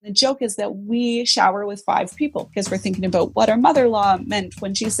The joke is that we shower with 5 people because we're thinking about what our mother-in-law meant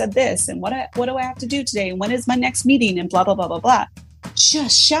when she said this, and what do I have to do today, and when is my next meeting, and blah, blah, blah, blah, blah.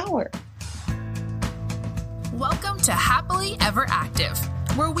 Just shower. Welcome to Happily Ever Active,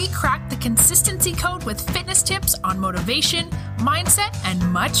 where we crack the consistency code with fitness tips on motivation, mindset, and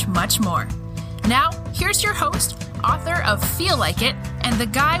much, much more. Now, here's your host, author of Feel Like It, and the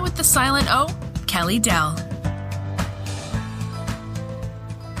guy with the silent O, Kelly Dell.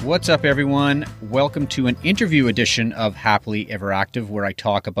 What's up, everyone? Welcome to an interview edition of Happily Ever Active, where I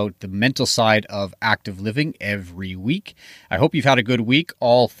talk about the mental side of active living every week. I hope you've had a good week,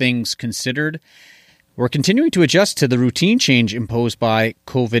 all things considered. We're continuing to adjust to the routine change imposed by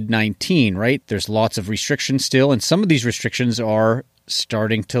COVID-19, right? There's lots of restrictions still, and some of these restrictions are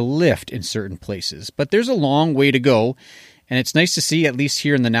starting to lift in certain places. But there's a long way to go, and it's nice to see, at least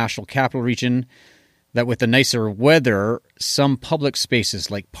here in the National Capital Region, that with the nicer weather, some public spaces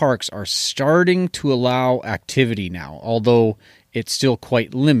like parks are starting to allow activity now, although it's still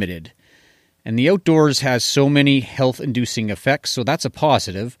quite limited. And the outdoors has so many health-inducing effects, so that's a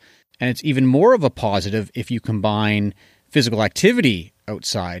positive. And it's even more of a positive if you combine physical activity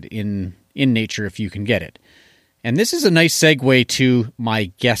outside in nature if you can get it. And this is a nice segue to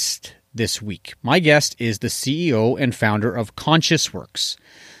my guest this week. My guest is the CEO and founder of ConsciousWorks.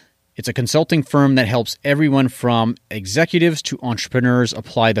 It's a consulting firm that helps everyone from executives to entrepreneurs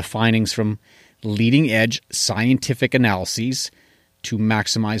apply the findings from leading-edge scientific analyses to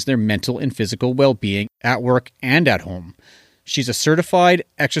maximize their mental and physical well-being at work and at home. She's a certified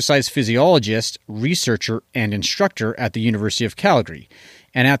exercise physiologist, researcher, and instructor at the University of Calgary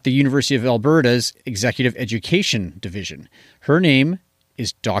and at the University of Alberta's Executive Education Division. Her name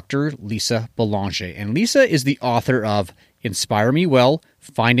is Dr. Lisa Belanger, and Lisa is the author of Inspire Me Well,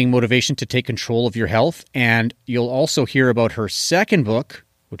 Finding Motivation to Take Control of Your Health, and you'll also hear about her second book,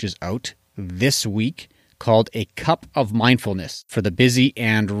 which is out this week, called A Cup of Mindfulness for the Busy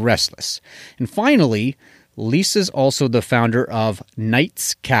and Restless. And finally, Lisa's also the founder of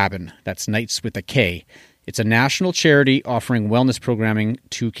Knights Cabin. That's Knights with a K. It's a national charity offering wellness programming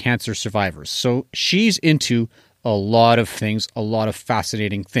to cancer survivors. So she's into a lot of things, a lot of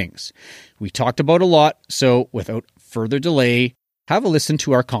fascinating things. We talked about a lot, so without further delay, have a listen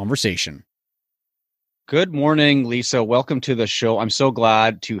to our conversation. Good morning, Lisa. Welcome to the show. I'm so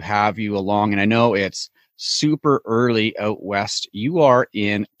glad to have you along, and I know it's super early out west. You are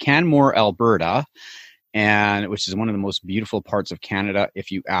in Canmore, Alberta, and which is one of the most beautiful parts of Canada, if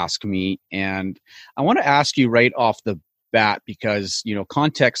you ask me. And I want to ask you right off the bat, because, you know,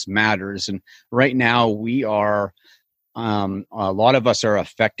 context matters. And right now we are, a lot of us are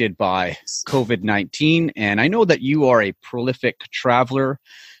affected by COVID-19. And I know that you are a prolific traveler.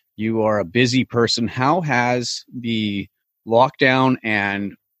 You are a busy person. How has the lockdown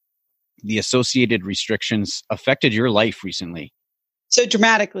and the associated restrictions affected your life recently? So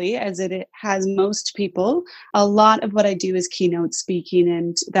dramatically, as it has most people. A lot of what I do is keynote speaking,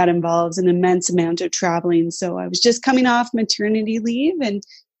 and that involves an immense amount of traveling. So I was just coming off maternity leave and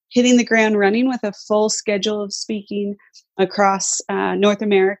hitting the ground running with a full schedule of speaking across North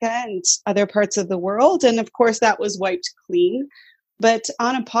America and other parts of the world. And of course, that was wiped clean. But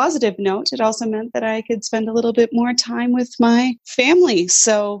on a positive note, it also meant that I could spend a little bit more time with my family.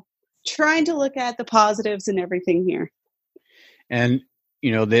 So trying to look at the positives in everything here. And,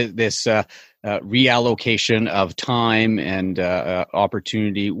 you know, this reallocation of time and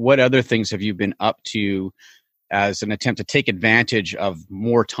opportunity, what other things have you been up to as an attempt to take advantage of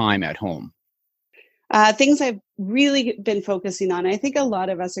more time at home? Things I've really been focusing on. I think a lot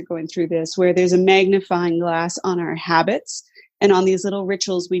of us are going through this, where there's a magnifying glass on our habits and on these little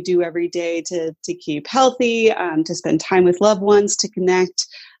rituals we do every day to keep healthy, to spend time with loved ones, to connect,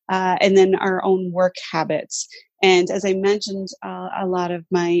 and then our own work habits. And as I mentioned, a lot of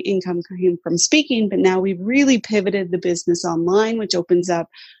my income came from speaking, but now we've really pivoted the business online, which opens up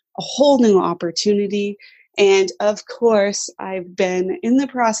a whole new opportunity. And of course, I've been in the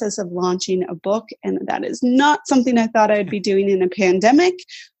process of launching a book, and that is not something I thought I'd be doing in a pandemic,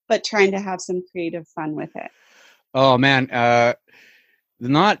 but trying to have some creative fun with it. Oh man, that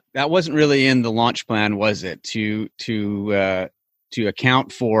wasn't really in the launch plan, was it? To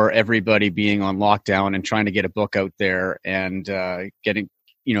account for everybody being on lockdown and trying to get a book out there and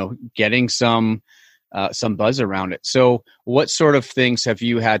getting some buzz around it. So what sort of things have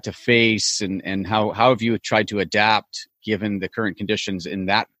you had to face, and how have you tried to adapt given the current conditions in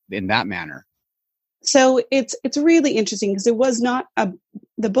that manner? So it's really interesting because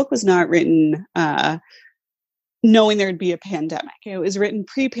the book was not written knowing there'd be a pandemic. It was written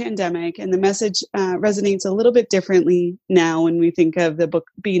pre-pandemic, and the message resonates a little bit differently now when we think of the book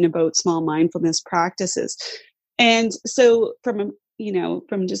being about small mindfulness practices. And so from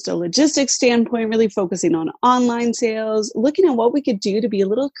just a logistics standpoint, really focusing on online sales, looking at what we could do to be a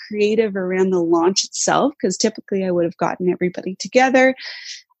little creative around the launch itself, because typically I would have gotten everybody together.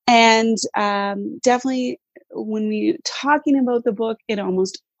 And definitely when we're talking about the book, it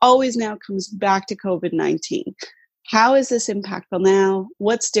almost always now comes back to COVID-19. How is this impactful now?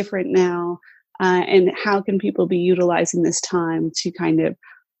 What's different now? And how can people be utilizing this time to kind of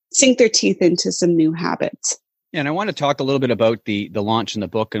sink their teeth into some new habits? Yeah, and I want to talk a little bit about the launch in the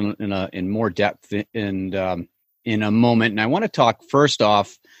book in more depth in a moment. And I want to talk first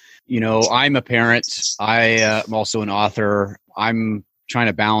off, I'm a parent. I am also an author. I'm trying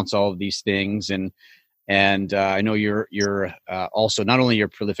to balance all of these things, and I know you're also not only you're a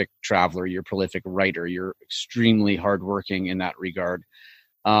prolific traveler, you're a prolific writer. You're extremely hardworking in that regard,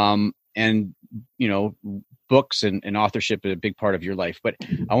 and books and authorship is a big part of your life. But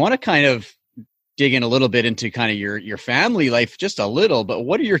I want to kind of dig in a little bit into kind of your family life, just a little. But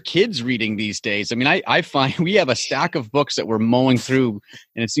what are your kids reading these days? I mean, I find we have a stack of books that we're mowing through,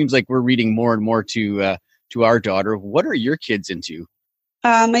 and it seems like we're reading more and more to our daughter. What are your kids into?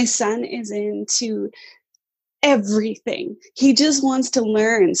 My son is into everything. He just wants to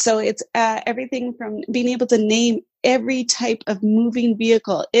learn. So it's everything from being able to name every type of moving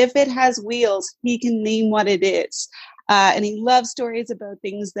vehicle. If it has wheels, he can name what it is. And he loves stories about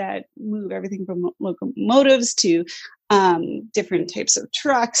things that move, everything from locomotives to different types of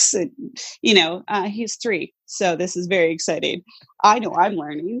trucks. And, he's 3. So this is very exciting. I know I'm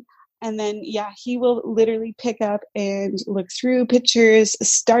learning. And then, he will literally pick up and look through pictures,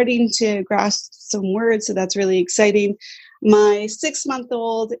 starting to grasp some words. So that's really exciting. My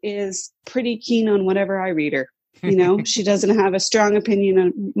 6-month-old is pretty keen on whatever I read her. She doesn't have a strong opinion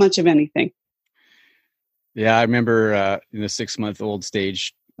on much of anything. Yeah, I remember in the 6-month-old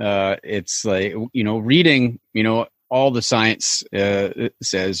stage, it's like, reading, all the science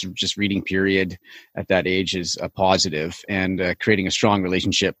says just reading period at that age is a positive, and creating a strong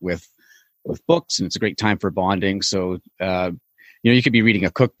relationship with books. And it's a great time for bonding. So, you could be reading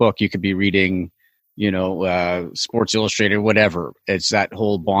a cookbook, you could be reading, Sports Illustrated, whatever. It's that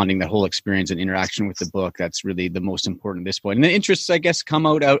whole bonding, that whole experience and interaction with the book. That's really the most important at this point. And the interests, I guess, come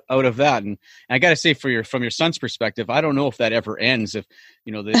out of that. And I got to say, from your son's perspective, I don't know if that ever ends. If,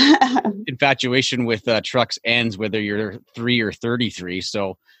 the infatuation with trucks ends, whether you're 3 or 33.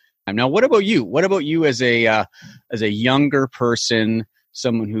 So now what about you? What about you as a younger person,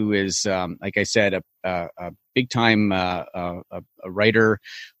 someone who is, like I said, a big time a writer?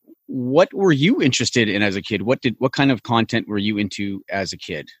 What were you interested in as a kid? What kind of content were you into as a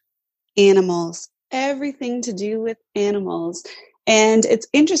kid? Animals, everything to do with animals. And it's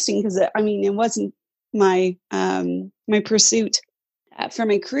interesting because it wasn't my pursuit for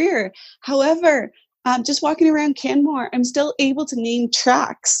my career. However, just walking around Canmore, I'm still able to name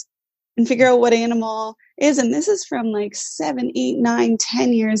tracks and figure out what animal is. And this is from like 7, 8, 9,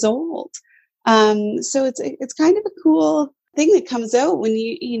 10 years old. So it's kind of a cool thing that comes out when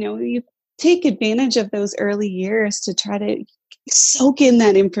you take advantage of those early years to try to soak in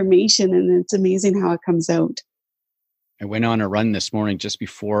that information, and it's amazing how it comes out. I went on a run this morning just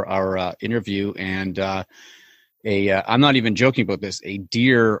before our interview, and I'm not even joking about this. A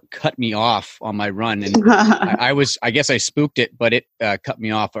deer cut me off on my run, and I guess I spooked it, but it cut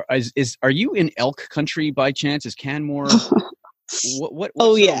me off. Are you in elk country by chance? Is Canmore? what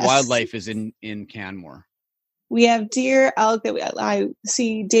sort of wildlife is in Canmore? We have deer, elk that I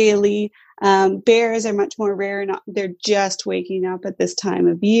see daily. Bears are much more rare. They're just waking up at this time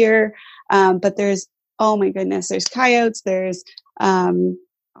of year. But there's, oh my goodness, there's coyotes. There's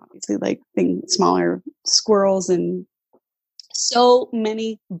obviously smaller squirrels, and so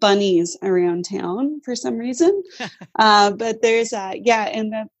many bunnies around town for some reason. But there's,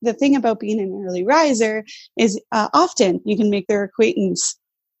 and the thing about being an early riser is often you can make their acquaintance.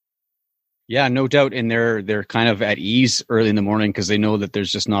 Yeah, no doubt. And they're kind of at ease early in the morning because they know that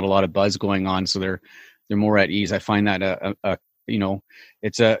there's just not a lot of buzz going on. So they're more at ease. I find that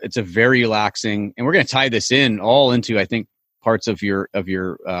it's a very relaxing, and we're going to tie this in all into, I think, parts of your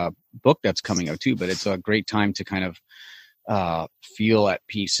book that's coming out too. But it's a great time to kind of feel at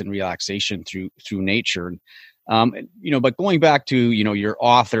peace and relaxation through nature. But going back to, your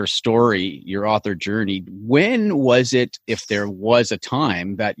author story, your author journey, when was it, if there was a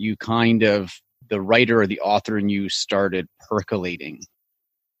time, that you kind of, the writer or the author in you started percolating?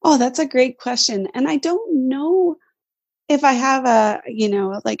 Oh, that's a great question. And I don't know if I have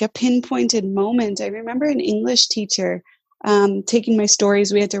like a pinpointed moment, I remember an English teacher taking my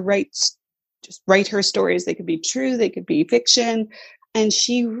stories. We had to just write her stories. They could be true, they could be fiction. And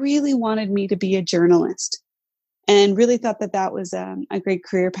she really wanted me to be a journalist and really thought that that was a great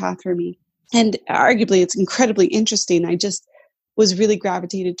career path for me. And arguably, it's incredibly interesting. I just was really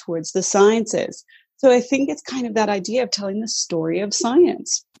gravitated towards the sciences. So I think it's kind of that idea of telling the story of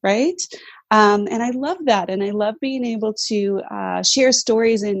science, right? And I love that. And I love being able to share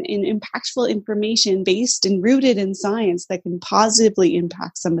stories and impactful information based and rooted in science that can positively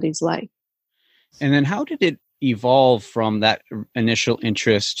impact somebody's life. And then how did it evolve from that initial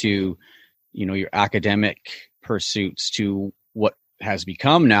interest to, your academic pursuits to what has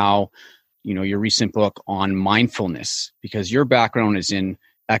become now, your recent book on mindfulness? Because your background is in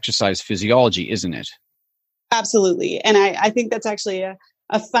exercise physiology, isn't it? Absolutely. And I think that's actually a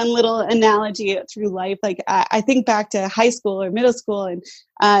fun little analogy through life. Like I think back to high school or middle school, and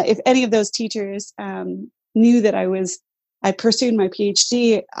if any of those teachers knew that I pursued my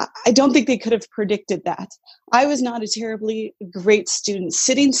PhD, I don't think they could have predicted that. I was not a terribly great student.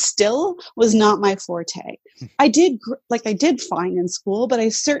 Sitting still was not my forte. I did fine in school, but I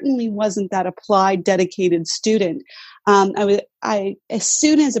certainly wasn't that applied, dedicated student. As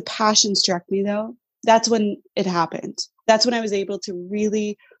soon as a passion struck me, though, that's when it happened. That's when I was able to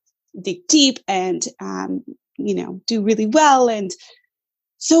really dig deep and, do really well. And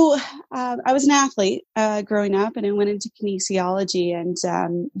so I was an athlete growing up, and I went into kinesiology.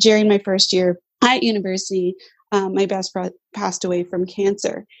 And during my first year at university, my best friend passed away from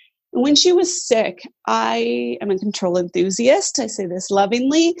cancer. And when she was sick, I am a control enthusiast. I say this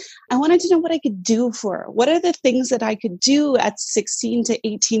lovingly. I wanted to know what I could do for her. What are the things that I could do at 16 to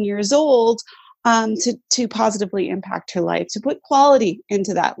 18 years old to positively impact her life, to put quality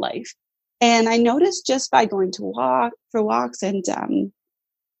into that life? And I noticed just by going for walks and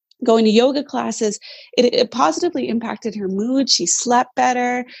going to yoga classes, it positively impacted her mood. She slept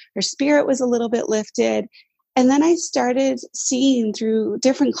better. Her spirit was a little bit lifted. And then I started seeing through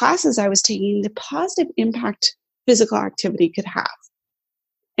different classes I was taking the positive impact physical activity could have.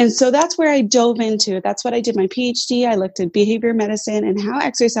 And so that's where I dove into it. That's what I did my PhD. I looked at behavior medicine and how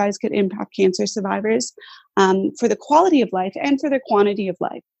exercise could impact cancer survivors for the quality of life and for the quantity of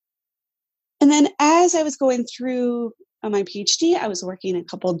life. And then as I was going through my PhD, I was working a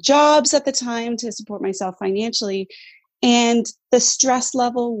couple jobs at the time to support myself financially. And the stress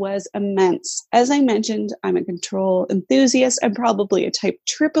level was immense. As I mentioned, I'm a control enthusiast. I'm probably a type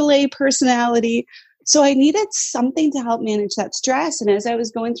AAA personality. So I needed something to help manage that stress. And as I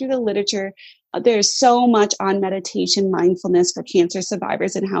was going through the literature, there's so much on meditation, mindfulness for cancer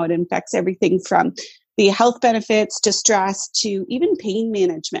survivors and how it affects everything from the health benefits to stress to even pain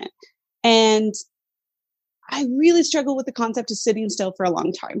management. And I really struggled with the concept of sitting still for a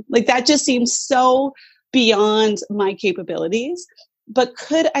long time. Like that just seems so beyond my capabilities. But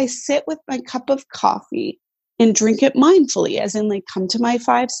could I sit with my cup of coffee and drink it mindfully, as in like come to my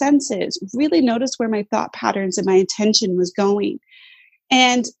five senses, really notice where my thought patterns and my attention was going?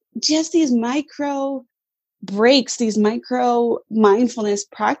 And just these micro breaks, these micro mindfulness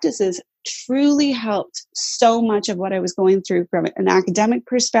practices truly helped so much of what I was going through from an academic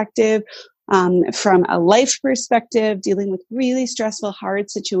perspective, from a life perspective, dealing with really stressful, hard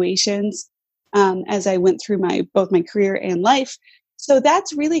situations as I went through both my career and life. So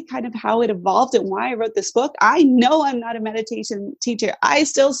that's really kind of how it evolved and why I wrote this book. I know I'm not a meditation teacher. I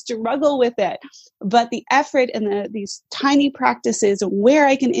still struggle with it. But the effort and these tiny practices and where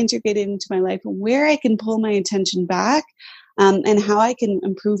I can integrate it into my life and where I can pull my attention back and how I can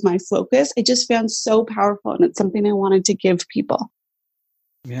improve my focus, I just found so powerful. And it's something I wanted to give people.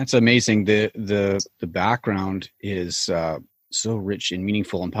 Yeah, that's amazing. The background is so rich and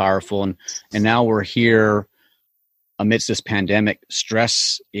meaningful and powerful. And now we're here amidst this pandemic.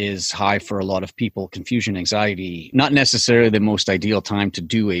 Stress is high for a lot of people, confusion, anxiety, not necessarily the most ideal time to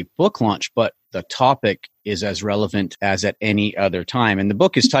do a book launch, but the topic is as relevant as at any other time. And the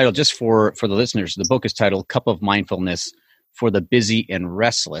book is titled, just for the listeners, the book is titled Cup of Mindfulness for the Busy and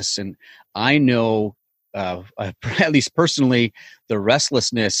Restless. And I know, at least personally, the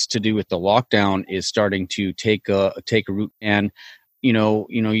restlessness to do with the lockdown is starting to take a root. And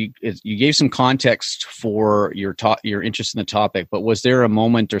you gave some context for your interest in the topic, but was there a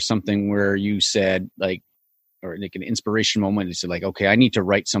moment or something where you said or like an inspiration moment, you said like, okay, I need to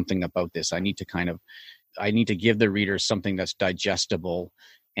write something about this. I need to give the readers something that's digestible.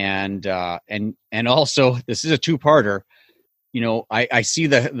 And also, this is a two-parter. I see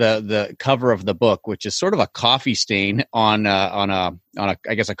the cover of the book, which is sort of a coffee stain on a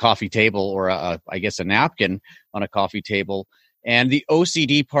I guess a coffee table, or a napkin on a coffee table. And the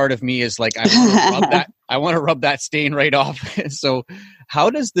OCD part of me is like, I want to rub that stain right off. So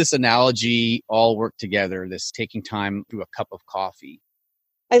how does this analogy all work together, this taking time through a cup of coffee?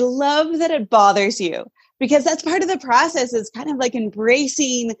 I love that it bothers you, because that's part of the process, is kind of like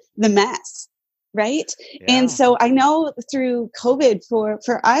embracing the mess, right? Yeah. And so I know through COVID for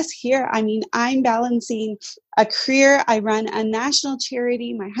us here, I mean, I'm balancing a career. I run a national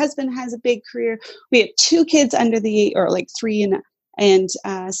charity. My husband has a big career. We have 2 kids under the, or like 3 and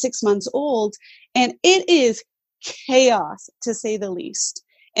 6 months old. And it is chaos, to say the least.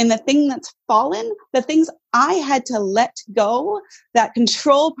 And the thing that's fallen, the things I had to let go, that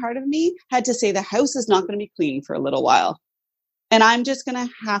control part of me had to say, the house is not going to be clean for a little while. And I'm just going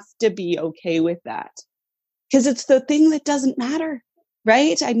to have to be okay with that, because it's the thing that doesn't matter,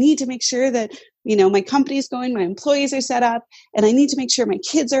 right? I need to make sure that, my company's going, my employees are set up, and I need to make sure my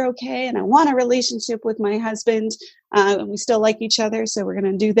kids are okay. And I want a relationship with my husband, and we still like each other. So we're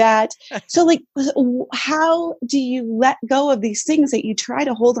going to do that. So like, how do you let go of these things that you try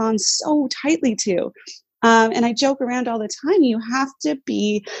to hold on so tightly to? And I joke around all the time, you have to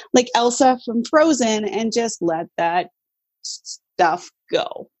be like Elsa from Frozen and just let that stuff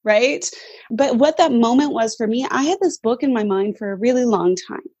go, right? But what that moment was for me, I had this book in my mind for a really long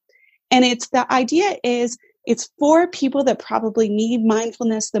time. And the idea is, it's for people that probably need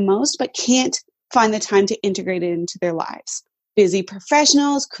mindfulness the most, but can't find the time to integrate it into their lives. Busy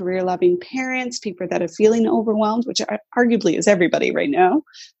professionals, career-loving parents, people that are feeling overwhelmed, which arguably is everybody right now.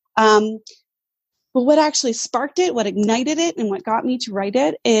 But what actually sparked it, what ignited it, and what got me to write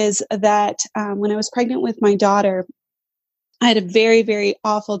it is that when I was pregnant with my daughter, I had a very, very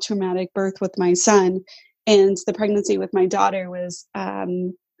awful traumatic birth with my son. And the pregnancy with my daughter was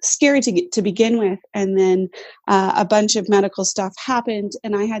scary to begin with. And then a bunch of medical stuff happened,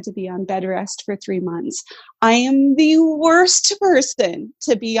 and I had to be on bed rest for 3 months. I am the worst person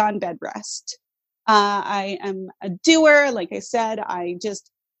to be on bed rest. I am a doer. Like I said,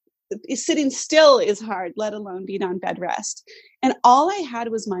 sitting still is hard, let alone being on bed rest. And all I had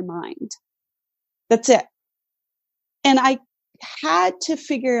was my mind. That's it. And I had to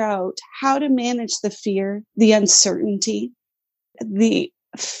figure out how to manage the fear, the uncertainty, the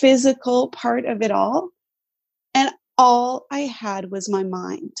physical part of it all. And all I had was my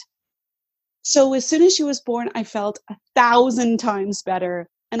mind. So as soon as she was born, I felt 1,000 times better.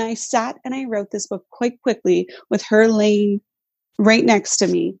 And I sat and I wrote this book quite quickly with her laying right next to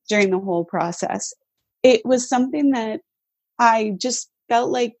me during the whole process. It was something that I just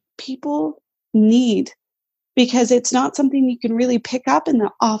felt like people need, because it's not something you can really pick up in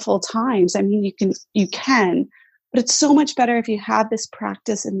the awful times. I mean, you can, but it's so much better if you have this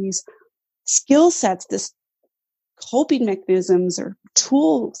practice and these skill sets, this coping mechanisms or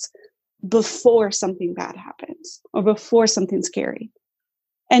tools before something bad happens or before something scary.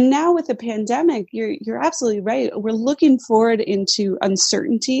 And now with the pandemic, you're absolutely right. We're looking forward into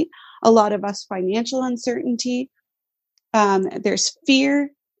uncertainty. A lot of us financial uncertainty. There's fear.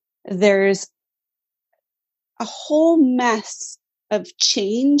 There's a whole mess of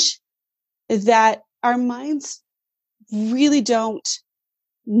change that our minds really don't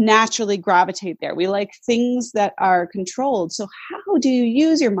naturally gravitate there. We like things that are controlled. So how do you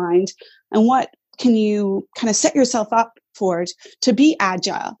use your mind, and what can you kind of set yourself up for to be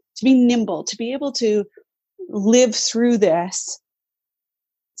agile, to be nimble, to be able to live through this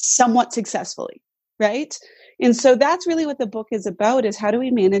somewhat successfully, right? And so that's really what the book is about, is how do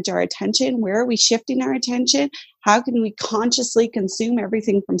we manage our attention? Where are we shifting our attention? How can we consciously consume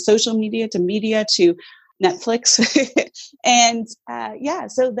everything from social media to Netflix? And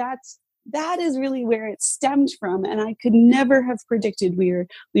so that is really where it stemmed from. And I could never have predicted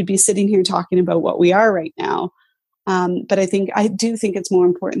we'd be sitting here talking about what we are right now. But I do think it's more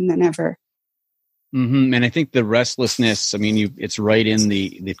important than ever. Mm-hmm. And I think the restlessness, I mean, it's right in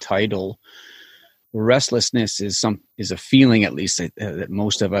the title. Restlessness is a feeling, at least that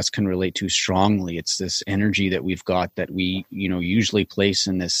most of us can relate to strongly. It's this energy that we've got that we, usually place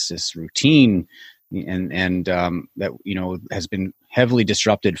in this routine, and that has been heavily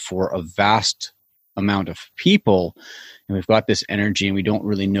disrupted for a vast amount of people. And we've got this energy, and we don't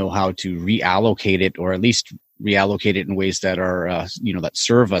really know how to reallocate it, or at least reallocate it in ways that are that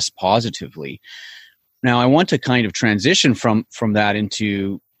serve us positively. Now, I want to kind of transition from that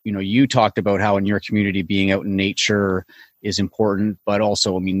into, you talked about how in your community being out in nature is important, but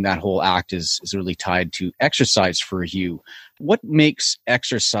also, I mean, that whole act is really tied to exercise for you. What makes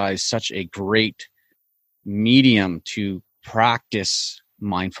exercise such a great medium to practice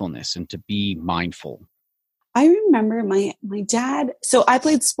mindfulness and to be mindful? I remember my dad, so I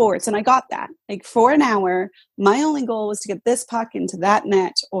played sports and I got that. Like for an hour, my only goal was to get this puck into that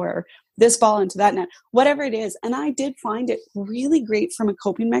net or this ball into that net, whatever it is. And I did find it really great from a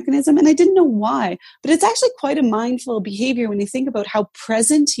coping mechanism. And I didn't know why, but it's actually quite a mindful behavior when you think about how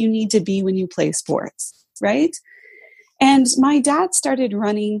present you need to be when you play sports, right? And my dad started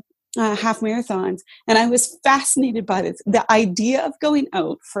running half marathons, and I was fascinated by this. The idea of going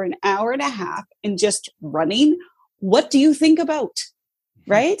out for an hour and a half and just running. What do you think about?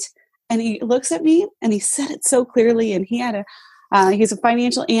 Right? And he looks at me and he said it so clearly. And he had he's a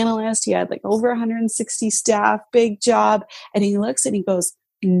financial analyst. He had like over 160 staff, big job. And he looks and he goes,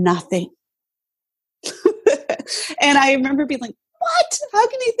 nothing. And I remember being like, what? How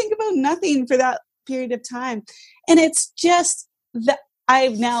can you think about nothing for that period of time? And it's just that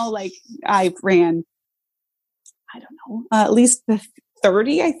I've ran, I don't know, at least the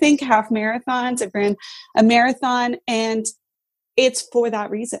 30, I think, half marathons. I've ran a marathon, and it's for that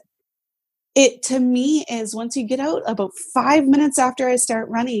reason. It, to me, is once you get out, about 5 minutes after I start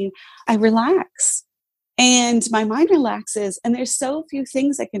running, I relax and my mind relaxes. And there's so few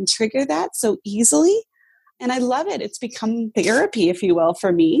things that can trigger that so easily. And I love it. It's become therapy, if you will,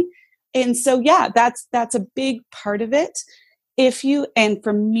 for me. And so, yeah, that's a big part of it. And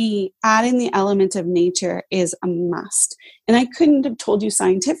for me, adding the element of nature is a must. And I couldn't have told you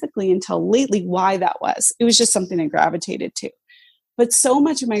scientifically until lately why that was. It was just something I gravitated to. But so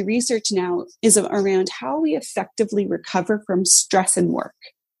much of my research now is around how we effectively recover from stress and work.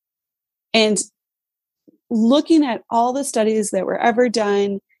 And looking at all the studies that were ever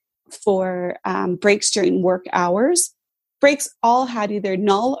done for breaks during work hours, breaks all had either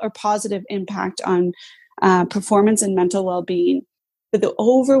null or positive impact on performance and mental well-being. But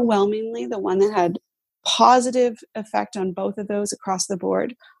overwhelmingly, the one that had positive effect on both of those across the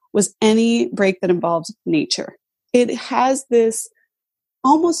board was any break that involves nature. It has this,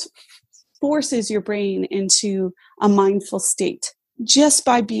 almost forces your brain into a mindful state just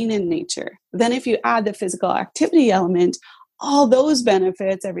by being in nature. Then if you add the physical activity element, all those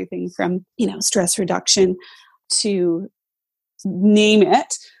benefits, everything from, stress reduction to name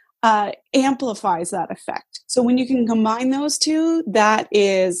it, amplifies that effect. So when you can combine those two, that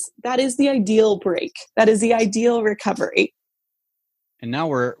is the ideal break. That is the ideal recovery. And now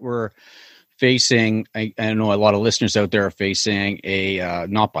we're facing, I know a lot of listeners out there are facing a,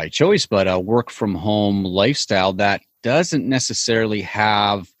 not by choice, but a work from home lifestyle that doesn't necessarily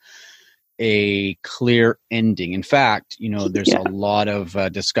have a clear ending. In fact, there's a lot of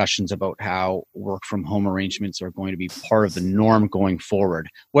discussions about how work from home arrangements are going to be part of the norm going forward,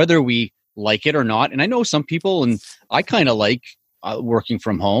 whether we like it or not. And I know some people, and I kind of like working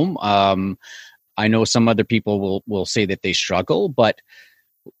from home. I know some other people will say that they struggle, but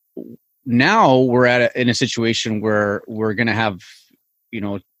now we're in a situation where we're going to have,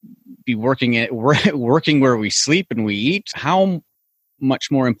 be working where we sleep and we eat. How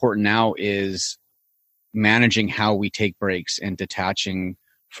much more important now is managing how we take breaks and detaching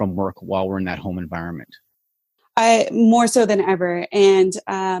from work while we're in that home environment? More so than ever. And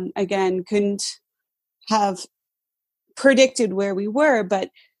again, couldn't have predicted where we were, but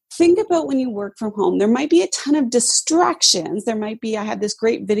think about when you work from home. There might be a ton of distractions. I had this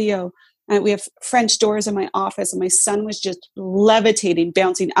great video. We have French doors in my office, and my son was just levitating,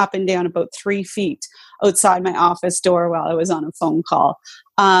 bouncing up and down about 3 feet outside my office door while I was on a phone call.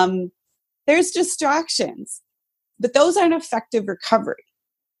 There's distractions, but those aren't effective recovery.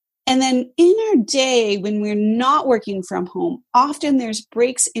 And then in our day, when we're not working from home, often there's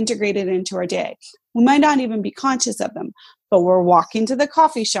breaks integrated into our day. We might not even be conscious of them, but we're walking to the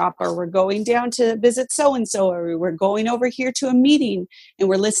coffee shop, or we're going down to visit so-and-so, or we're going over here to a meeting and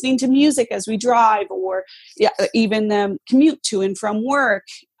we're listening to music as we drive, or even the commute to and from work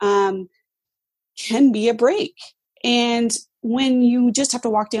can be a break. And when you just have to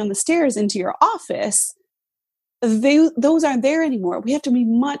walk down the stairs into your office, those aren't there anymore. We have to be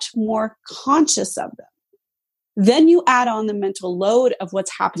much more conscious of them. Then you add on the mental load of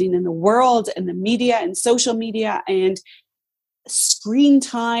what's happening in the world and the media and social media and screen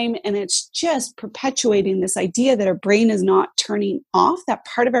time, and it's just perpetuating this idea that our brain is not turning off, that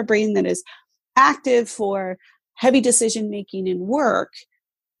part of our brain that is active for heavy decision making and work.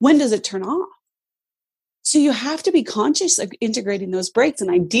 When does it turn off? So you have to be conscious of integrating those breaks,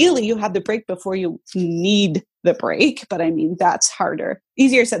 and ideally you have the break before you need the break, but I mean that's harder,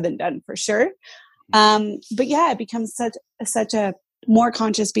 easier said than done for sure. But yeah, it becomes such a more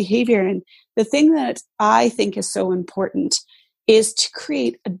conscious behavior. And the thing that I think is so important is to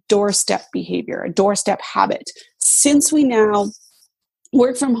create a doorstep behavior, a doorstep habit. since we now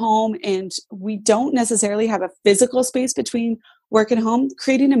work from home and we don't necessarily have a physical space between work and home,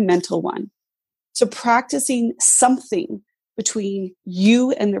 creating a mental one. So practicing something between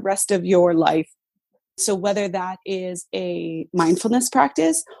you and the rest of your life. So whether that is a mindfulness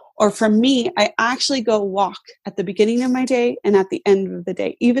practice, or for me, I actually go walk at the beginning of my day and at the end of the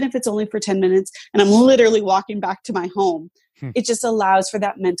day, even if it's only for 10 minutes and I'm literally walking back to my home. It just allows for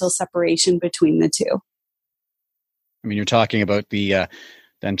that mental separation between the two. I mean, you're talking about the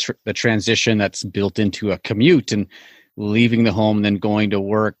transition that's built into a commute and leaving the home, then going to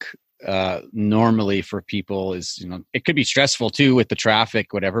work. Normally for people is, it could be stressful too with the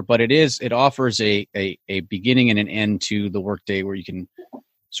traffic, whatever, but it offers a beginning and an end to the workday where you can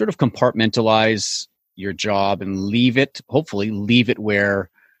sort of compartmentalize your job and hopefully leave it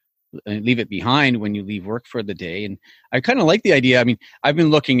behind when you leave work for the day. And I kind of like the idea. I mean, I've been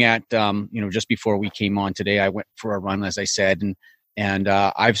looking at, just before we came on today, I went for a run, as I said, and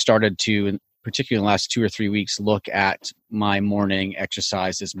I've started to, particularly in the last 2 or 3 weeks, look at my morning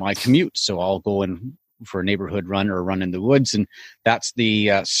exercise as my commute. So I'll go in for a neighborhood run or a run in the woods. And that's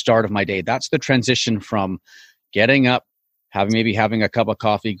the start of my day. That's the transition from getting up, having a cup of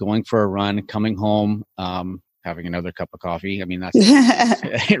coffee, going for a run, coming home, having another cup of coffee. I mean,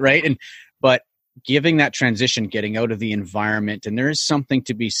 that's right. But giving that transition, getting out of the environment. And there is something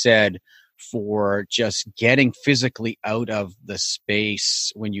to be said for just getting physically out of the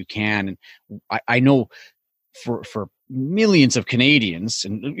space when you can. And I know for millions of Canadians,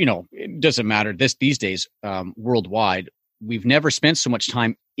 and it doesn't matter these days, worldwide, we've never spent so much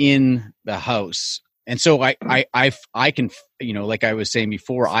time in the house. And so I can, like I was saying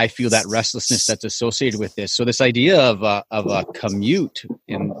before, I feel that restlessness that's associated with this. So this idea of a commute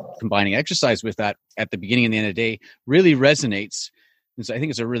and combining exercise with that at the beginning and the end of the day really resonates. And so I think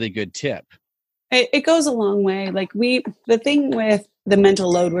it's a really good tip. It goes a long way. The thing with the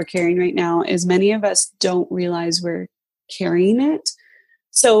mental load we're carrying right now is many of us don't realize we're carrying it.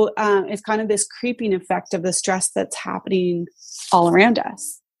 So it's kind of this creeping effect of the stress that's happening all around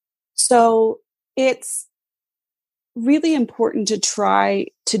us. So it's really important to try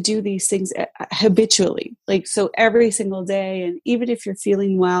to do these things habitually, so every single day. And even if you're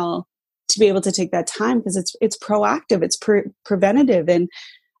feeling well, to be able to take that time, because it's proactive, it's preventative. And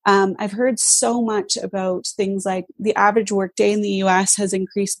I've heard so much about things like the average workday in the US has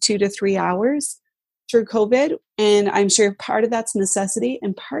increased 2 to 3 hours through COVID. And I'm sure part of that's necessity,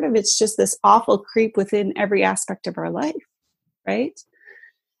 and part of it's just this awful creep within every aspect of our life, right?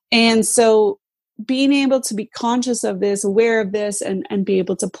 And so being able to be conscious of this, aware of this, and be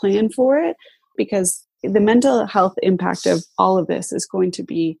able to plan for it, because the mental health impact of all of this is going to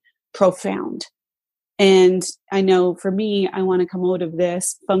be profound. And I know for me, I want to come out of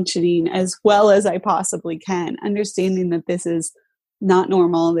this functioning as well as I possibly can, understanding that this is not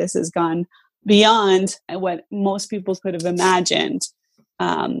normal. This has gone beyond what most people could have imagined.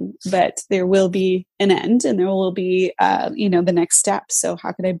 But there will be an end, and there will be, the next step. So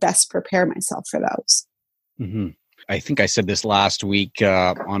how can I best prepare myself for those? Mm-hmm. I think I said this last week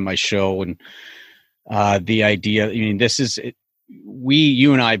on my show, and the idea, you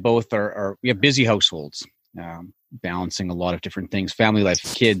and I both we have busy households, balancing a lot of different things, family life,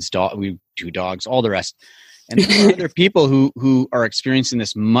 kids, we do dogs, all the rest. And there are other people who are experiencing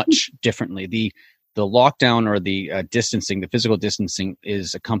this much differently. The lockdown or the distancing, the physical distancing,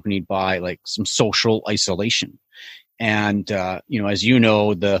 is accompanied by some social isolation. And, as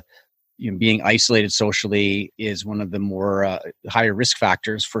being isolated socially is one of the more higher risk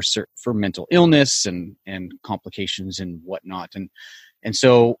factors for mental illness and complications and whatnot. And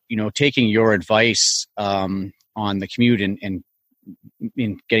so, taking your advice on the commute and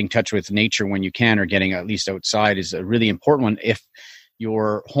in getting in touch with nature when you can, or getting at least outside, is a really important one. If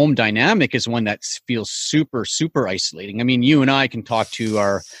your home dynamic is one that feels super, super isolating. I mean, you and I can talk to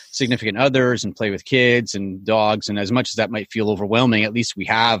our significant others and play with kids and dogs. And as much as that might feel overwhelming, at least we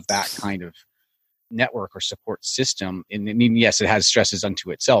have that kind of network or support system. And I mean, yes, it has stresses unto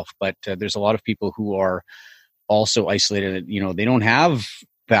itself, but there's a lot of people who are also isolated. They don't have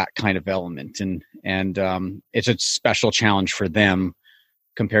that kind of element. And it's a special challenge for them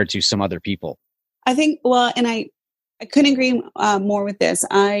compared to some other people. I think, and I couldn't agree more with this.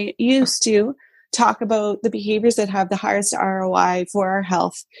 I used to talk about the behaviors that have the highest ROI for our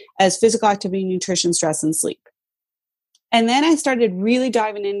health as physical activity, nutrition, stress, and sleep. And then I started really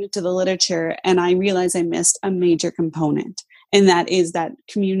diving into the literature, and I realized I missed a major component, and that is that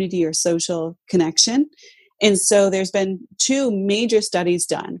community or social connection. And so there's been 2 major studies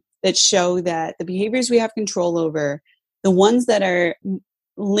done that show that the behaviors we have control over, the ones that are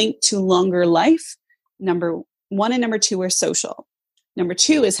linked to longer life, number one and number two are social. Number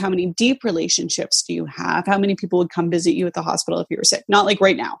two is how many deep relationships do you have? How many people would come visit you at the hospital if you were sick? Not like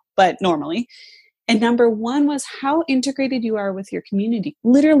right now, but normally. And number one was how integrated you are with your community.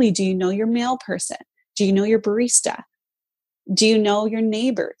 Literally, do you know your mail person? Do you know your barista? Do you know your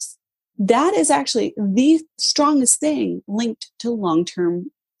neighbors? That is actually the strongest thing linked to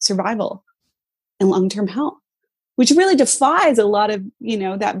long-term survival and long-term health, which really defies a lot of,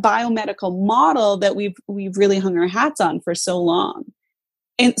 that biomedical model that we've really hung our hats on for so long.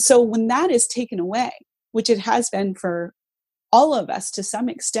 And so when that is taken away, which it has been for all of us to some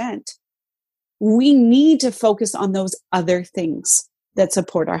extent, we need to focus on those other things that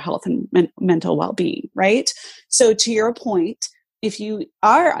support our health and mental well-being, right? So to your point, if you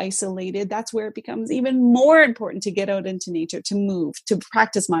are isolated, that's where it becomes even more important to get out into nature, to move, to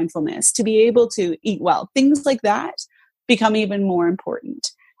practice mindfulness, to be able to eat well. Things like that become even more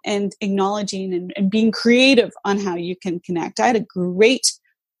important. And acknowledging and being creative on how you can connect. I had a great,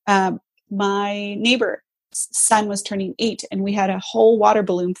 my neighbor's son was turning 8 and we had a whole water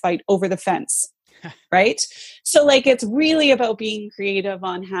balloon fight over the fence. Right? So it's really about being creative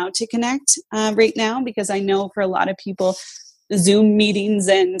on how to connect right now, because I know for a lot of people, Zoom meetings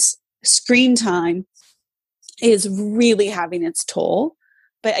and screen time is really having its toll.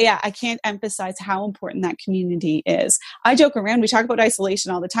 But yeah, I can't emphasize how important that community is. I joke around, we talk about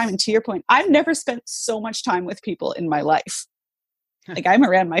isolation all the time. And to your point, I've never spent so much time with people in my life. I'm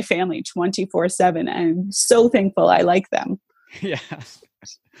around my family 24/7. I'm so thankful I like them. Yeah.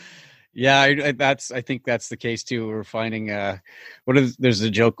 Yeah, I think that's the case too. We're finding there's a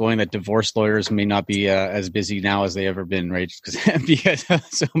joke going that divorce lawyers may not be as busy now as they ever been, right? Because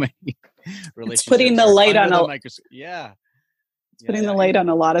so many relationships. It's putting the light on putting the light on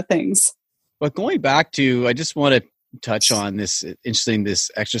a lot of things. But going back to, I just want to touch on this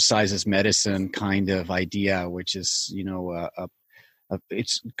this exercise as medicine kind of idea, which is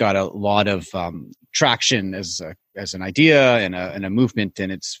it's got a lot of traction as an idea and a movement,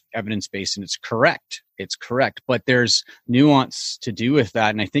 and it's evidence-based and it's correct. It's correct. But there's nuance to do with that.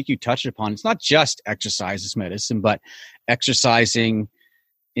 And I think you touched upon, it's not just exercise as medicine, but exercising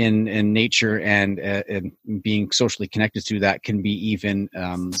in nature and being socially connected to that can be even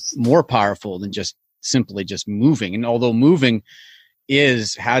more powerful than simply moving. And although moving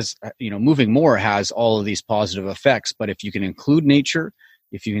moving more has all of these positive effects, but if you can include nature,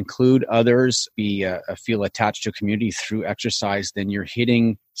 if you include others, feel attached to a community through exercise, then you're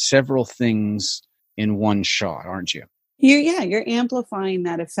hitting several things in one shot, aren't you? You're amplifying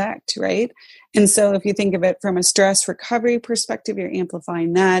that effect, right? And so if you think of it from a stress recovery perspective, you're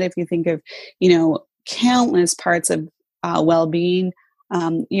amplifying that. If you think of, countless parts of well-being,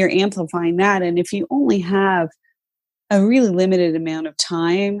 you're amplifying that. And if you only have a really limited amount of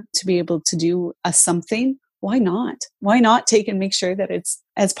time to be able to do something, why not? Why not take and make sure that it's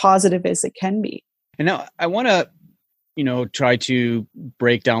as positive as it can be? And now I want to, try to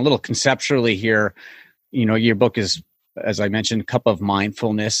break down a little conceptually here. Your book is, as I mentioned, Cup of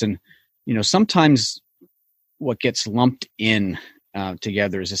Mindfulness. And, sometimes what gets lumped in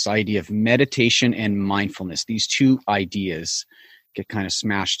together is this idea of meditation and mindfulness. These two ideas get kind of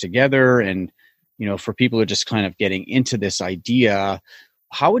smashed together. And for people who are just kind of getting into this idea,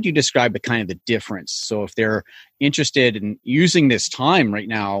 how would you describe the difference? So if they're interested in using this time right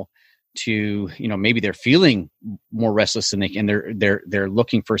now to, maybe they're feeling more restless and they're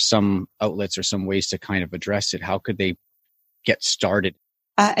looking for some outlets or some ways to kind of address it, how could they get started?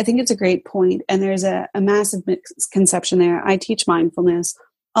 I think it's a great point. And there's a massive misconception there. I teach mindfulness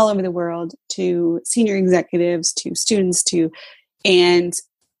all over the world to senior executives, to students, and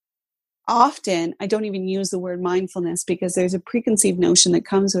often I don't even use the word mindfulness because there's a preconceived notion that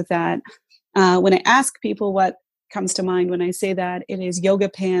comes with that. When I ask people what comes to mind when I say that, it is yoga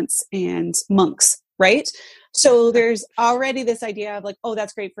pants and monks, right? So there's already this idea of oh,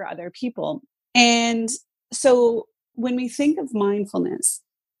 that's great for other people. And so when we think of mindfulness,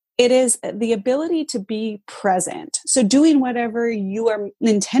 it is the ability to be present. So doing whatever you are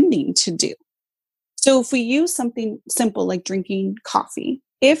intending to do. So if we use something simple like drinking coffee,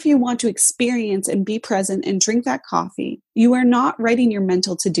 if you want to experience and be present and drink that coffee, you are not writing your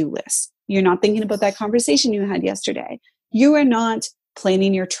mental to-do list. You're not thinking about that conversation you had yesterday. You are not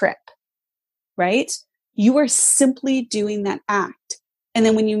planning your trip, right? You are simply doing that act. And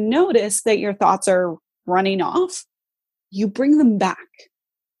then when you notice that your thoughts are running off, you bring them back.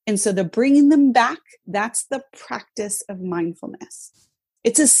 And so the bringing them back, that's the practice of mindfulness.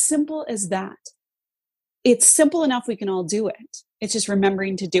 It's as simple as that. It's simple enough we can all do it. It's just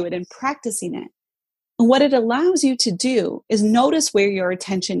remembering to do it and practicing it. And what it allows you to do is notice where your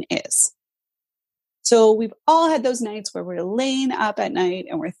attention is. So we've all had those nights where we're laying up at night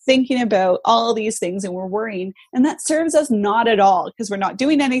and we're thinking about all these things and we're worrying. And that serves us not at all because we're not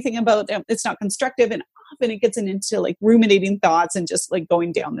doing anything about them. It's not constructive. And often it gets into like ruminating thoughts and just like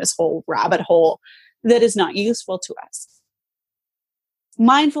going down this whole rabbit hole that is not useful to us.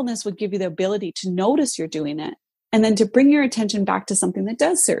 Mindfulness would give you the ability to notice you're doing it and then to bring your attention back to something that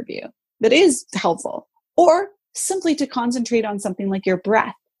does serve you, that is helpful, or simply to concentrate on something like your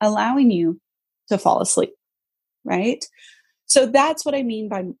breath, allowing you to fall asleep, right? So that's what I mean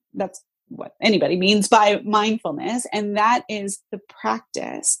by, that's what anybody means by mindfulness. And that is the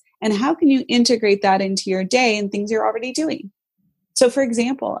practice. And how can you integrate that into your day and things you're already doing? So for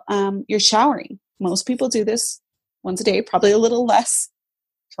example, you're showering. Most people do this once a day, probably a little less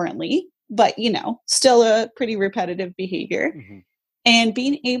currently, but still a pretty repetitive behavior. Mm-hmm. And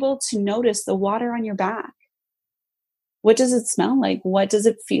being able to notice the water on your back. What does it smell like? What does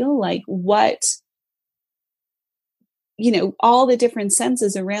it feel like? What, all the different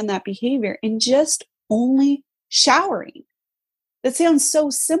senses around that behavior and just only showering. That sounds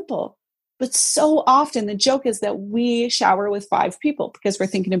so simple, but so often the joke is that we shower with 5 people because we're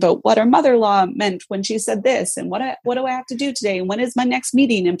thinking about what our mother-in-law meant when she said this and what do I have to do today and when is my next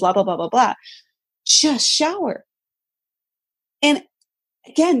meeting and blah, blah, blah, blah, blah. Just shower. And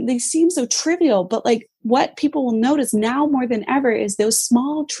again, they seem so trivial, but like what people will notice now more than ever is those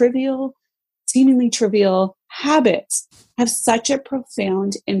small, seemingly trivial habits have such a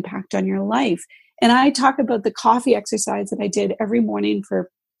profound impact on your life. And I talk about the coffee exercise that I did every morning for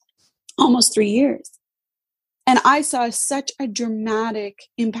almost 3 years. And I saw such a dramatic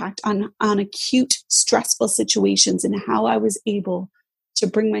impact on acute, stressful situations and how I was able to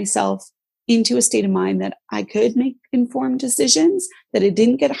bring myself into a state of mind that I could make informed decisions, that it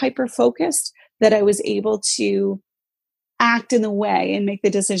didn't get hyper-focused, that I was able to act in the way and make the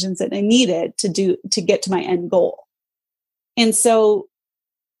decisions that I needed to get to my end goal. And so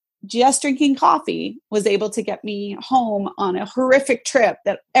just drinking coffee was able to get me home on a horrific trip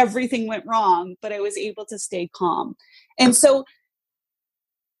that everything went wrong, but I was able to stay calm. And so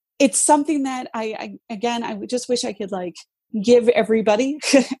it's something that I would just wish I could like give everybody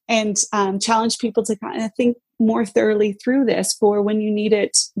and challenge people to kind of think more thoroughly through this for when you need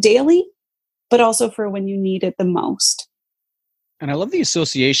it daily, but also for when you need it the most. And I love the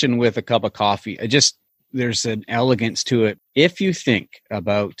association with a cup of coffee. There's an elegance to it. If you think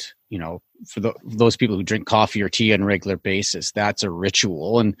about, for those people who drink coffee or tea on a regular basis, that's a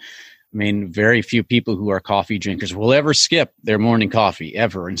ritual. And I mean, very few people who are coffee drinkers will ever skip their morning coffee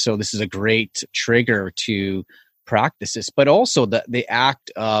ever. And so this is a great trigger to practice this, but also the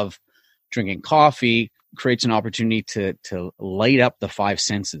act of drinking coffee creates an opportunity to light up the 5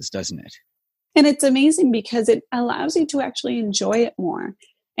 senses, doesn't it? And it's amazing because it allows you to actually enjoy it more.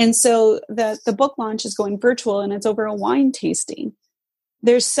 And so the book launch is going virtual and it's over a wine tasting.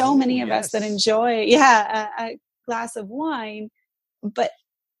 There's so many of us that enjoy, a glass of wine, but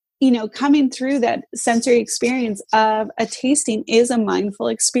coming through that sensory experience of a tasting is a mindful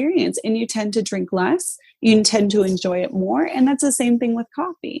experience, and you tend to drink less, you tend to enjoy it more. And that's the same thing with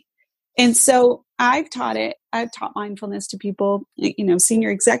coffee. And so I've taught mindfulness to people, senior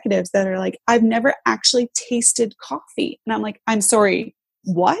executives that are like, I've never actually tasted coffee. And I'm like, I'm sorry,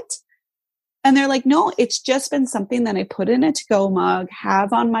 what? And they're like, no, it's just been something that I put in a to-go mug,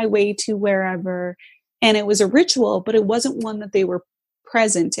 have on my way to wherever. And it was a ritual, but it wasn't one that they were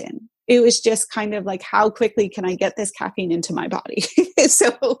present in. It was just kind of like, how quickly can I get this caffeine into my body?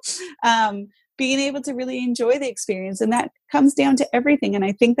 So being able to really enjoy the experience, and that comes down to everything. And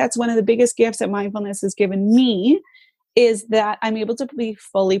I think that's one of the biggest gifts that mindfulness has given me, is that I'm able to be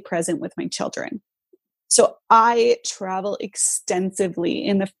fully present with my children. So I travel extensively.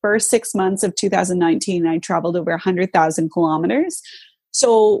 In the first 6 months of 2019, I traveled over 100,000 kilometers.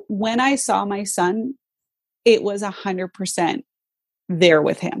 So when I saw my son, it was 100% there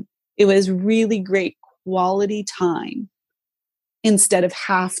with him. It was really great quality time instead of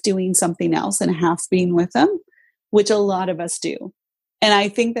half doing something else and half being with them, which a lot of us do. And I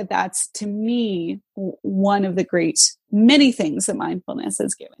think that that's, to me, one of the great many things that mindfulness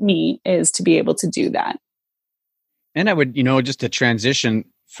has given me, is to be able to do that. And I would, just to transition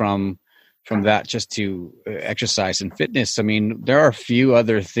from that just to exercise and fitness. I mean, there are a few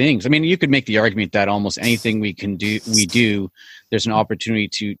other things. I mean, you could make the argument that almost anything we do, there's an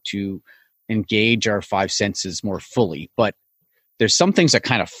opportunity to engage our 5 senses more fully. But there's some things that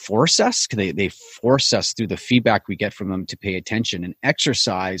kind of force us. They force us through the feedback we get from them to pay attention. And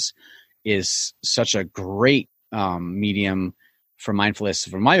exercise is such a great medium for mindfulness,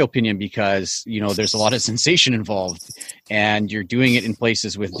 from my opinion, because, there's a lot of sensation involved, and you're doing it in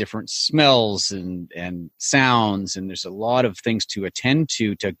places with different smells and sounds. And there's a lot of things to attend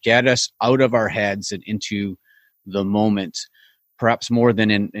to get us out of our heads and into the moment, perhaps more than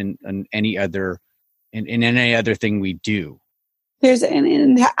in any other thing we do.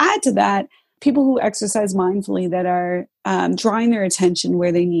 And to add to that, people who exercise mindfully that are drawing their attention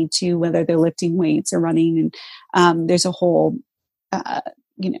where they need to, whether they're lifting weights or running, and there's a whole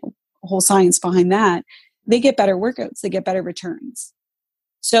science behind that, they get better workouts, they get better returns.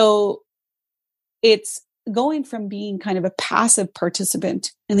 So it's going from being kind of a passive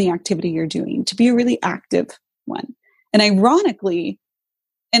participant in the activity you're doing to be a really active one. And ironically,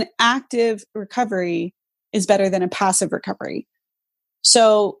 an active recovery is better than a passive recovery.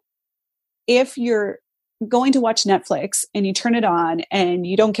 So if you're going to watch Netflix and you turn it on and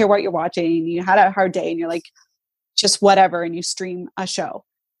you don't care what you're watching, you had a hard day and you're like, just whatever, and you stream a show,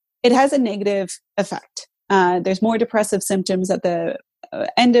 it has a negative effect. There's more depressive symptoms at the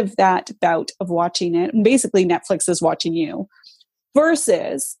end of that bout of watching it. And basically, Netflix is watching you,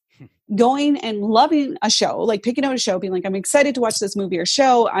 versus going and loving a show, like picking out a show, being like, I'm excited to watch this movie or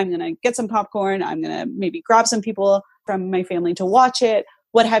show. I'm going to get some popcorn. I'm going to maybe grab some people from my family to watch it,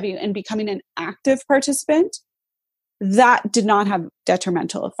 what have you, and becoming an active participant. That did not have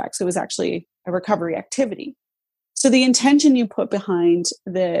detrimental effects. It was actually a recovery activity. So the intention you put behind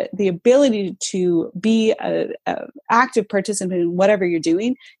the ability to be an active participant in whatever you're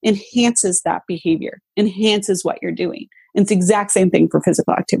doing enhances that behavior, enhances what you're doing. And it's the exact same thing for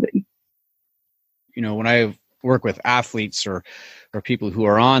physical activity. When I work with athletes or people who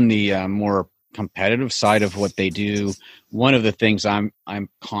are on the more competitive side of what they do, one of the things I'm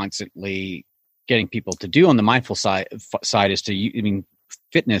constantly getting people to do on the mindful side is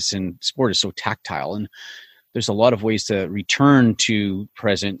fitness and sport is so tactile, and there's a lot of ways to return to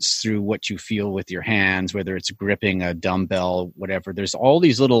presence through what you feel with your hands, whether it's gripping a dumbbell, whatever. There's all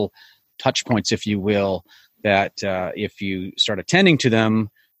these little touch points, if you will, that if you start attending to them,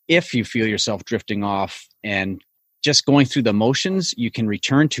 if you feel yourself drifting off and just going through the motions, you can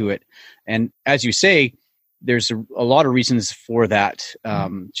return to it. And as you say, there's a lot of reasons for that,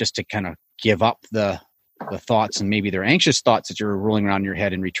 just to kind of give up the thoughts, and maybe they're anxious thoughts that you're rolling around in your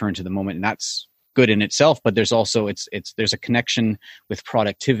head, and return to the moment. And that's good in itself, but there's also there's a connection with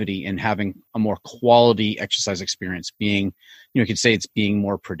productivity and having a more quality exercise experience, being, you could say it's being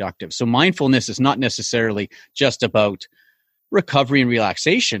more productive. So mindfulness is not necessarily just about recovery and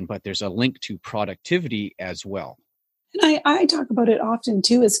relaxation, but there's a link to productivity as well. And I talk about it often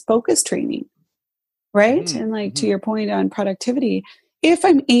too as focus training, right? Mm-hmm. And to your point on productivity, if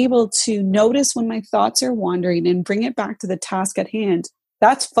I'm able to notice when my thoughts are wandering and bring it back to the task at hand,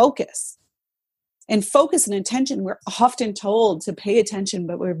 that's focus. And focus and attention, we're often told to pay attention,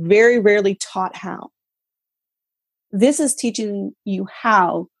 but we're very rarely taught how. This is teaching you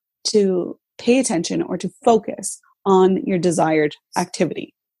how to pay attention or to focus on your desired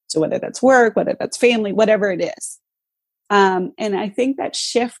activity. So whether that's work, whether that's family, whatever it is. And I think that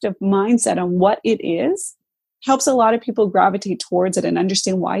shift of mindset on what it is helps a lot of people gravitate towards it and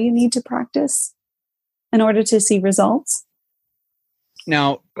understand why you need to practice in order to see results.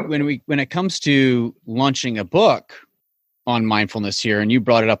 Now, when it comes to launching a book on mindfulness here, and you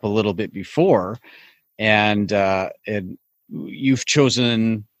brought it up a little bit before, and you've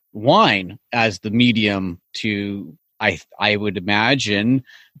chosen wine as the medium to, I would imagine,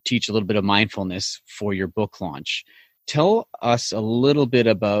 teach a little bit of mindfulness for your book launch. Tell us a little bit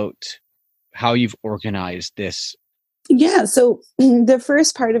about how you've organized this. Yeah, so the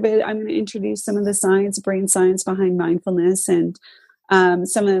first part of it, I'm going to introduce some of the science, brain science behind mindfulness, and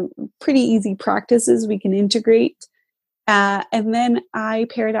some of the pretty easy practices we can integrate. And then I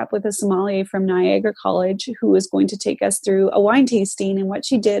paired up with a sommelier from Niagara College who was going to take us through a wine tasting. And what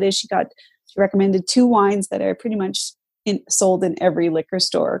she did is she recommended 2 wines that are pretty much sold in every liquor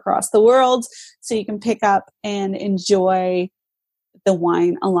store across the world. So you can pick up and enjoy the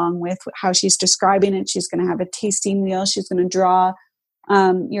wine along with how she's describing it. She's going to have a tasting wheel. She's going to draw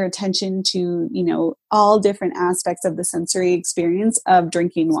your attention to, all different aspects of the sensory experience of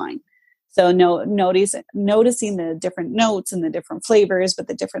drinking wine. So noticing the different notes and the different flavors, but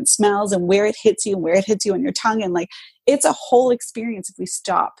the different smells and where it hits you on your tongue. And it's a whole experience if we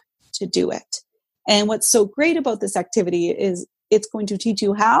stop to do it. And what's so great about this activity is it's going to teach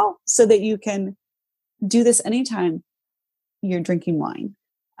you how, so that you can do this anytime you're drinking wine.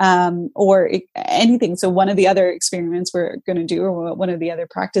 Or anything. So one of the other experiments we're going to do, or one of the other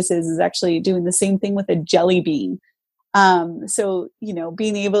practices, is actually doing the same thing with a jelly bean. So,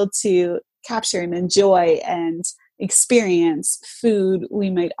 being able to capture and enjoy and experience food, we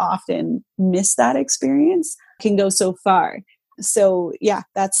might often miss that experience, can go so far. So yeah,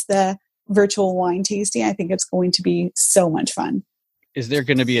 that's the virtual wine tasting. I think it's going to be so much fun. Is there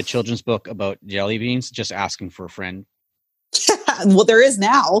going to be a children's book about jelly beans? Just asking for a friend. Well, there is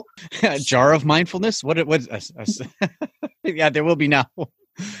now. A jar of mindfulness. What? Yeah, there will be now.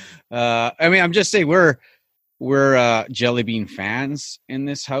 I mean, I'm just saying we're jelly bean fans in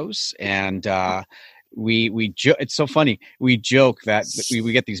this house, and it's so funny. We joke that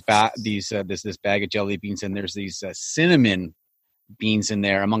we get this bag of jelly beans, and there's these cinnamon beans in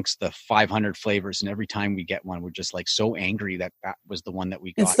there amongst the 500 flavors, and every time we get one, we're just like so angry that was the one that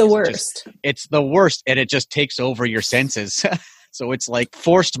we got. It's the worst. It's the worst, and it just takes over your senses. So it's like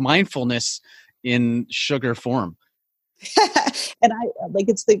forced mindfulness in sugar form. And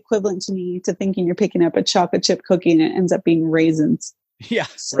it's the equivalent to me to thinking you're picking up a chocolate chip cookie and it ends up being raisins. Yeah,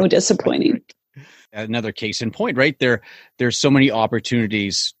 so disappointing. Right. Another case in point, right? There's so many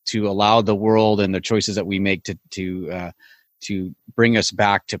opportunities to allow the world and the choices that we make to bring us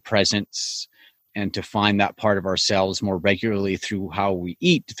back to presence and to find that part of ourselves more regularly through how we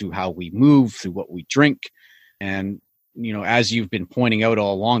eat, through how we move, through what we drink. And, as you've been pointing out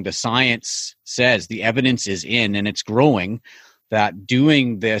all along, the science says the evidence is in and it's growing that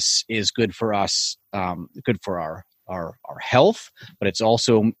doing this is good for us, good for our health, but it's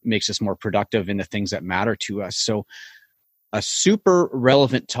also makes us more productive in the things that matter to us. So a super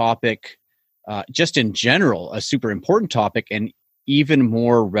relevant topic, just in general, a super important topic, and even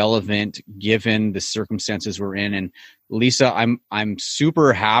more relevant given the circumstances we're in. And Lisa, I'm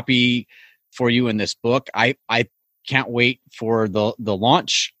super happy for you in this book. I can't wait for the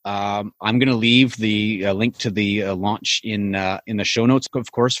launch. I'm going to leave the link to the launch in the show notes,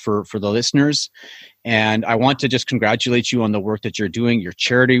 of course, for the listeners. And I want to just congratulate you on the work that you're doing, your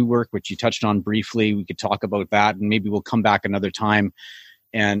charity work, which you touched on briefly. We could talk about that, and maybe we'll come back another time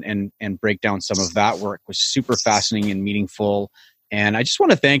and break down some of that work. It was super fascinating and meaningful. And I just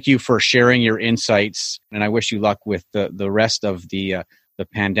want to thank you for sharing your insights. And I wish you luck with the rest of the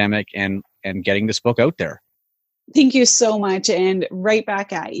pandemic and getting this book out there. Thank you so much. And right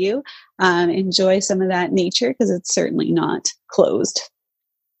back at you. Enjoy some of that nature because it's certainly not closed.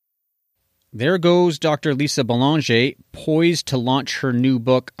 There goes Dr. Lisa Belanger, poised to launch her new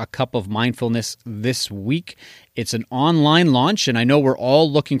book, A Cup of Mindfulness, this week. It's an online launch, and I know we're all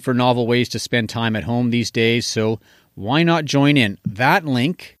looking for novel ways to spend time at home these days, so why not join in? That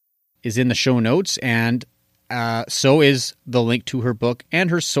link is in the show notes, and so is the link to her book and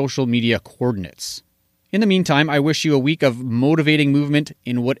her social media coordinates. In the meantime, I wish you a week of motivating movement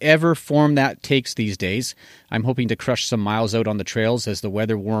in whatever form that takes these days. I'm hoping to crush some miles out on the trails as the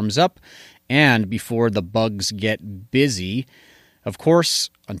weather warms up and before the bugs get busy. Of course,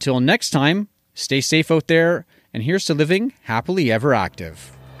 until next time, stay safe out there, and here's to living happily ever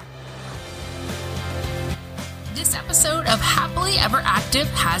active. This episode of Happily Ever Active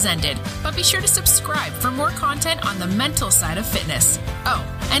has ended, but be sure to subscribe for more content on the mental side of fitness. Oh,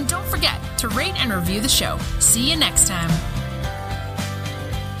 and don't forget to rate and review the show. See you next time.